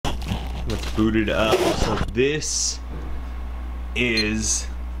Let's boot it up. So this is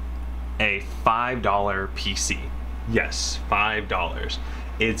a $5 PC. Yes, $5.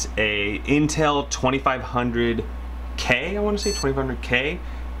 It's a Intel 2500K, I want to say 2500K.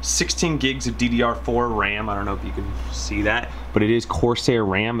 16 gigs of DDR4 RAM. I don't know if you can see that, but it is Corsair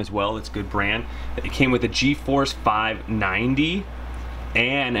RAM as well. It's a good brand. It came with a GeForce 590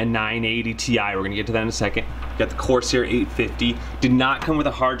 and a 980 Ti. We're gonna get to that in a second. Got the Corsair 850. Did not come with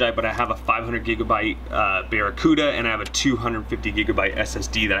a hard drive, but I have a 500 gigabyte Barracuda, and I have a 250 gigabyte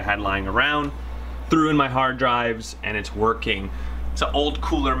SSD that I had lying around. Threw in my hard drives, and it's working. It's an old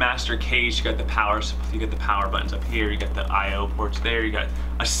Cooler Master case. You got the power buttons up here. You got the I/O ports there. You got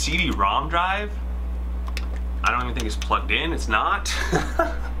a CD-ROM drive. I don't even think it's plugged in. It's not.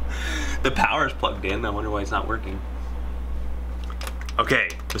 The power is plugged in. I wonder why it's not working. Okay,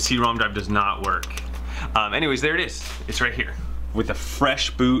 the CD-ROM drive does not work. Anyways, there it is. It's right here with a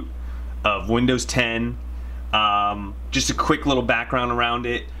fresh boot of Windows 10. Just a quick little background around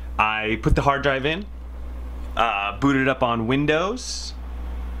it. I put the hard drive in. Booted up on Windows,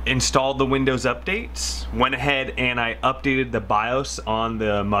 installed the Windows updates, went ahead and I updated the BIOS on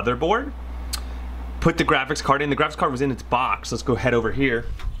the motherboard, put the graphics card in. The graphics card was in its box. Let's go head over here.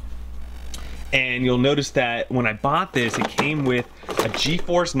 And you'll notice that when I bought this, it came with a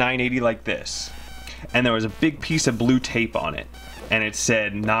GeForce 980 like this. And there was a big piece of blue tape on it. And it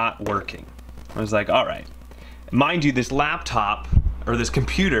said, not working. I was like, all right. Mind you, this laptop, or this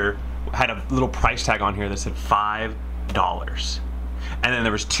computer, had a little price tag on here that said $5. And then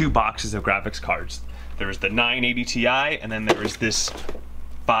there was two boxes of graphics cards. There was the 980 Ti, and then there was this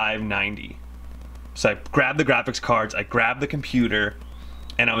 590. So I grabbed the graphics cards, I grabbed the computer,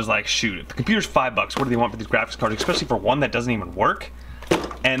 and I was like, shoot, if the computer's $5, what do they want for these graphics cards, especially for one that doesn't even work?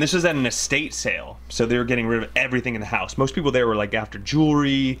 And this was at an estate sale, so they were getting rid of everything in the house. Most people there were like after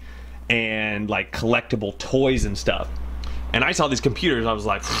jewelry and like collectible toys and stuff. And I saw these computers, I was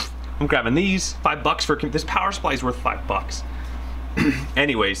like, I'm grabbing these. $5 for this power supply is worth $5.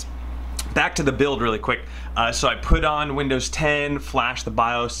 Anyways, back to the build really quick. So I put on Windows 10, flashed the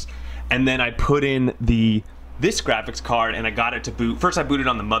BIOS, and then I put in this graphics card, and I got it to boot. First, I booted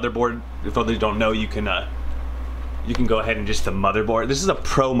on the motherboard. If others don't know, you can go ahead and just the motherboard. This is a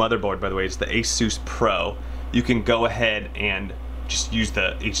Pro motherboard, by the way. It's the Asus Pro. You can go ahead and just use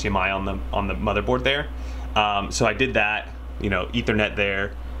the HDMI on the motherboard there. So I did that, you know, Ethernet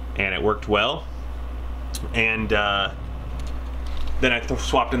there. And it worked well. And then I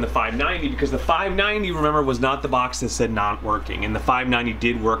swapped in the 590 because the 590, remember, was not the box that said not working, and the 590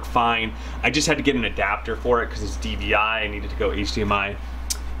 did work fine. I just had to get an adapter for it because it's DVI. I needed to go HDMI.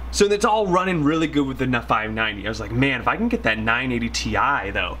 So it's all running really good with the 590. I was like, man, if I can get that 980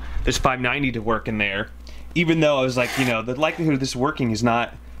 Ti though, this 590 to work in there, even though I was like, you know, the likelihood of this working is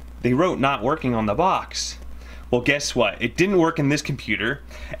not, they wrote not working on the box. Well, guess what? It didn't work in this computer,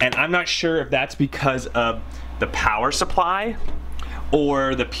 and I'm not sure if that's because of the power supply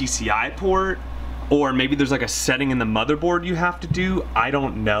or the PCI port, or maybe there's like a setting in the motherboard you have to do. I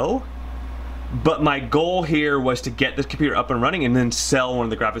don't know. But my goal here was to get this computer up and running and then sell one of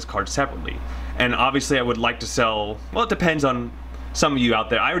the graphics cards separately. And obviously I would like to sell, well, it depends on some of you out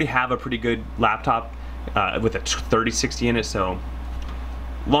there. I already have a pretty good laptop with a 3060 in it, so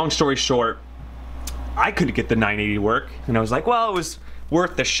long story short, I couldn't get the 980 to work, and I was like, well, it was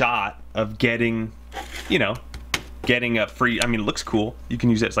worth the shot of getting, you know, getting a free, I mean, it looks cool. You can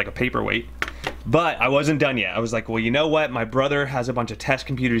use it as like a paperweight. But I wasn't done yet. I was like, well, you know what? My brother has a bunch of test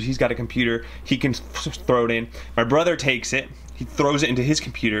computers. He's got a computer. He can throw it in. My brother takes it. He throws it into his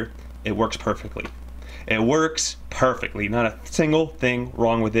computer. It works perfectly. It works perfectly. Not a single thing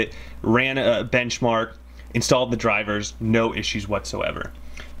wrong with it. Ran a benchmark, installed the drivers, no issues whatsoever.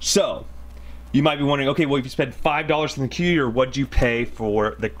 So, you might be wondering, okay, well, if you spent $5 on the computer, what'd you pay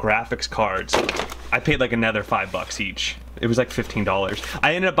for the graphics cards? I paid like another $5 each. It was like $15.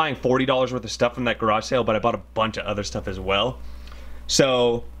 I ended up buying $40 worth of stuff from that garage sale, but I bought a bunch of other stuff as well.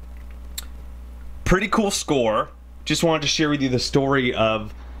 So, pretty cool score. Just wanted to share with you the story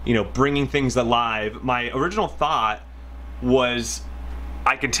of, you know, bringing things alive. My original thought was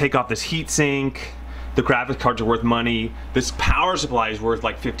I could take off this heatsink, the graphics cards are worth money, this power supply is worth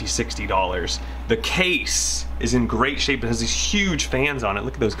like $50, $60. The case is in great shape. It has these huge fans on it.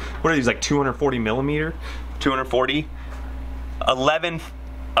 Look at those. What are these, like 240 millimeter? 240? 11,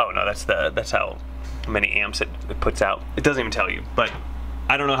 oh no, that's how many amps it puts out. It doesn't even tell you, but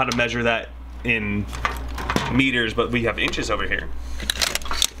I don't know how to measure that in meters, but we have inches over here.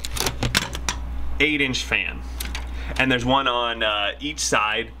 8-inch fan. And there's one on each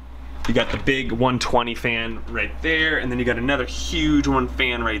side. You got the big 120 fan right there, and then you got another huge one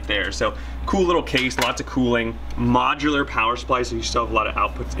fan right there. So cool little case, lots of cooling, modular power supply, so you still have a lot of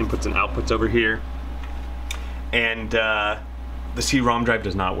outputs, inputs and outputs over here. And the CD-ROM drive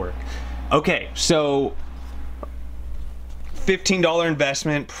does not work. Okay, so $15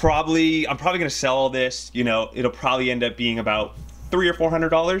 investment. I'm probably gonna sell all this. You know, it'll probably end up being about $300 or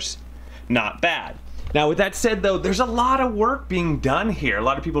 $400. Not bad. Now, with that said, though, there's a lot of work being done here. A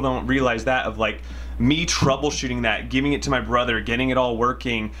lot of people don't realize that, of like me troubleshooting that, giving it to my brother, getting it all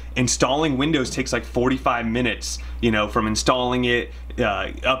working. Installing Windows takes like 45 minutes, you know, from installing it,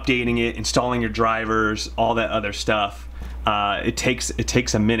 updating it, installing your drivers, all that other stuff. It takes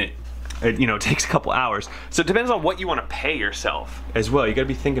a minute. It takes a couple hours. So it depends on what you want to pay yourself as well. You got to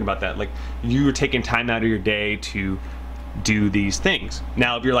be thinking about that. Like, you're taking time out of your day to do these things.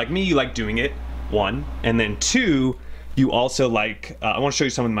 Now, if you're like me, you like doing it, one, and then two, you also like, I want to show you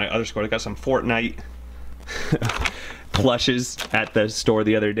some of my other scores. I got some Fortnite plushes at the store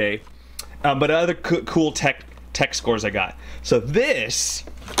the other day, but other cool tech scores I got. So this,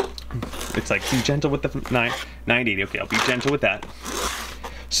 it's like, be gentle with the 980. Okay, I'll be gentle with that.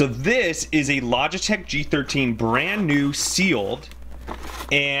 So this is a Logitech G13, brand new, sealed.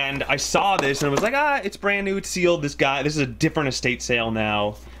 And I saw this and I was like, it's brand new, it's sealed. This is a different estate sale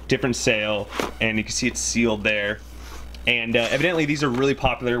now, different sale, and you can see it's sealed there. And evidently these are really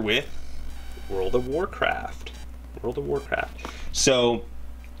popular with World of Warcraft. So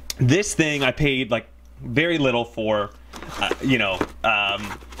this thing I paid like very little for, and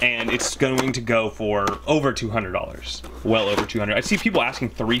it's going to go for over $200, well over $200. I see people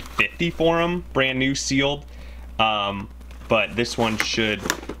asking $350 for them, brand new, sealed. But this one should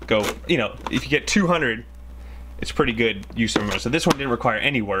go, if you get 200, it's pretty good use of remote. So this one didn't require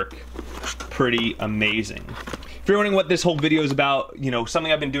any work. Pretty amazing. If you're wondering what this whole video is about,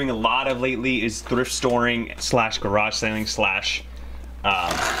 something I've been doing a lot of lately is thrift storing / garage selling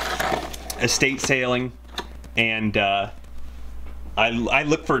 / estate sailing. And I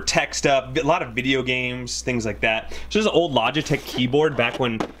look for tech stuff, a lot of video games, things like that. So there's an old Logitech keyboard back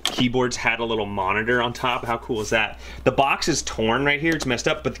when keyboards had a little monitor on top. How cool is that? The box is torn right here, it's messed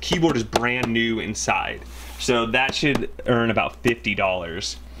up, but the keyboard is brand new inside. So that should earn about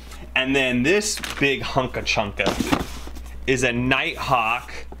 $50. And then this big hunka chunka is a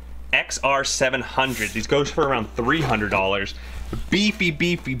Nighthawk XR700. These goes for around $300.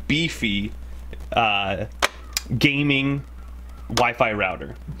 Beefy gaming Wi-Fi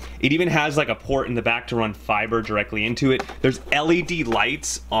router. It even has like a port in the back to run fiber directly into it. There's LED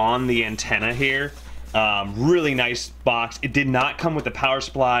lights on the antenna here. Really nice box. It did not come with a power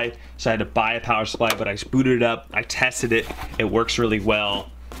supply, so I had to buy a power supply, but I booted it up, I tested it, it works really well.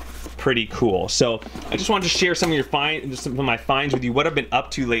 Pretty cool. So I just wanted to share some of my finds with you. What I've been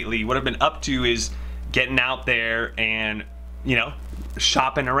up to lately. What I've been up to is getting out there and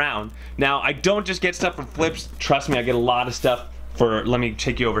shopping around. Now, I don't just get stuff from flips. Trust me, I get a lot of stuff for, let me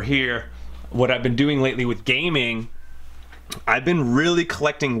take you over here. What I've been doing lately with gaming, I've been really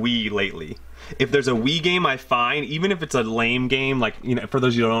collecting Wii lately. If there's a Wii game I find, even if it's a lame game, like, for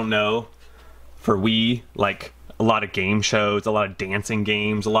those of you who don't know, for Wii, like a lot of game shows, a lot of dancing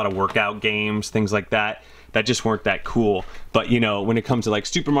games, a lot of workout games, things like that, that just weren't that cool. But when it comes to like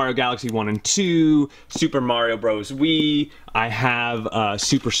Super Mario Galaxy 1 and 2, Super Mario Bros. Wii, I have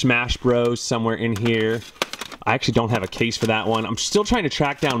Super Smash Bros. Somewhere in here. I actually don't have a case for that one. I'm still trying to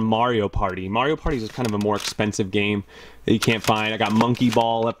track down Mario Party. Mario Party is kind of a more expensive game that you can't find. I got Monkey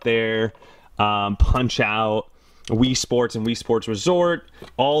Ball up there, Punch Out, Wii Sports and Wii Sports Resort,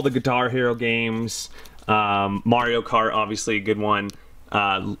 all the Guitar Hero games, Mario Kart, obviously a good one.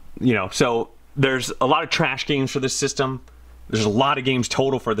 So there's a lot of trash games for this system. There's a lot of games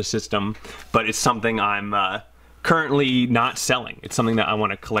total for the system, but it's something I'm currently not selling. It's something that I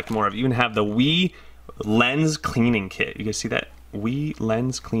want to collect more of. You even have the Wii Lens Cleaning Kit. You guys see that? Wii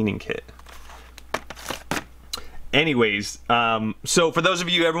Lens Cleaning Kit. Anyways, so for those of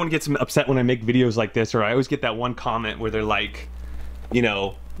you, everyone gets upset when I make videos like this, or I always get that one comment where they're like,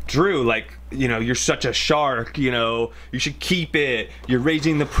 Drew, like, you're such a shark, you should keep it. You're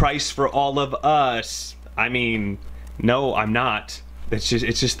raising the price for all of us. I mean, no, I'm not. It's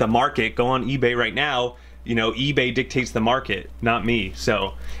just the market. Go on eBay right now. eBay dictates the market, not me.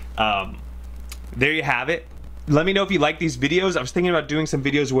 So, there you have it. Let me know if you like these videos. I was thinking about doing some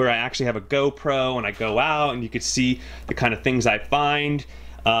videos where I actually have a GoPro and I go out and you could see the kind of things I find.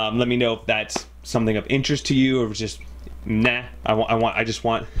 Let me know if that's something of interest to you, or just nah. I just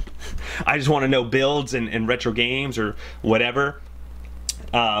want to know builds and retro games or whatever.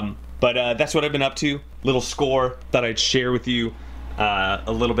 But that's what I've been up to. Little score that I'd share with you.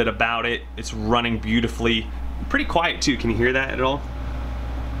 a little bit about it. It's running beautifully. Pretty quiet too. Can you hear that at all?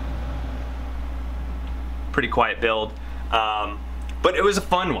 Pretty quiet build. But it was a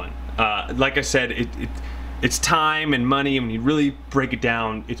fun one. Like I said, it's time and money, and when you really break it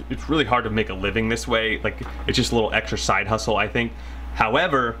down, it's really hard to make a living this way. Like, it's just a little extra side hustle, I think.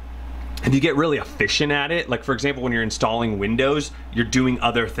 However, if you get really efficient at it, like for example, when you're installing Windows, you're doing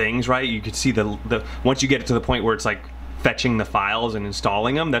other things, right? You could see the once you get to the point where it's like fetching the files and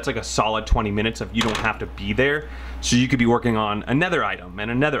installing them, that's like a solid 20 minutes of you don't have to be there. So you could be working on another item and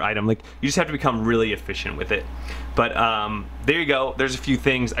another item. Like, you just have to become really efficient with it. But there you go. There's a few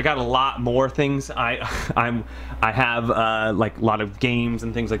things. I got a lot more things. I have like a lot of games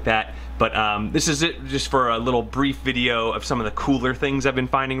and things like that. But this is it, just for a little brief video of some of the cooler things I've been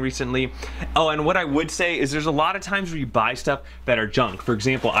finding recently. Oh, and what I would say is there's a lot of times where you buy stuff that are junk. For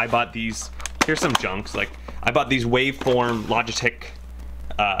example, I bought these. Here's some junks. Like, I bought these waveform Logitech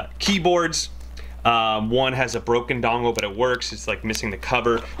keyboards. One has a broken dongle, but it works. It's like missing the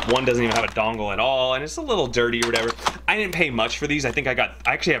cover. One doesn't even have a dongle at all, and it's a little dirty or whatever. I didn't pay much for these. I think I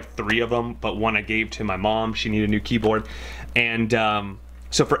actually have 3 of them, but one I gave to my mom. She needed a new keyboard. And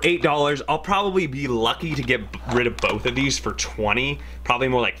so for $8, I'll probably be lucky to get rid of both of these for 20, probably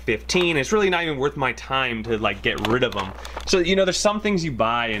more like 15. It's really not even worth my time to like get rid of them. So, you know, there's some things you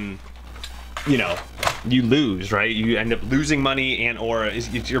buy and, you know, you lose, right? You end up losing money, and or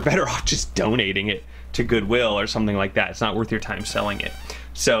you're better off just donating it to Goodwill or something like that. It's not worth your time selling it.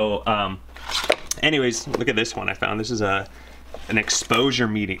 So anyways, look at this one I found. This is an exposure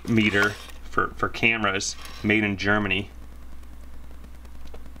meter for cameras, made in Germany.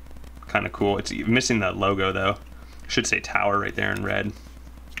 Kind of cool. It's missing the logo though. Should say tower right there in red.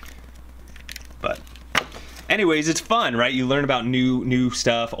 But anyways, it's fun, right? You learn about new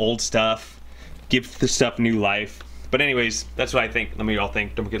stuff, old stuff, give the stuff new life. But anyways, that's what I think. Let me all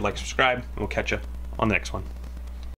think. Don't forget to like, subscribe, and we'll catch you on the next one.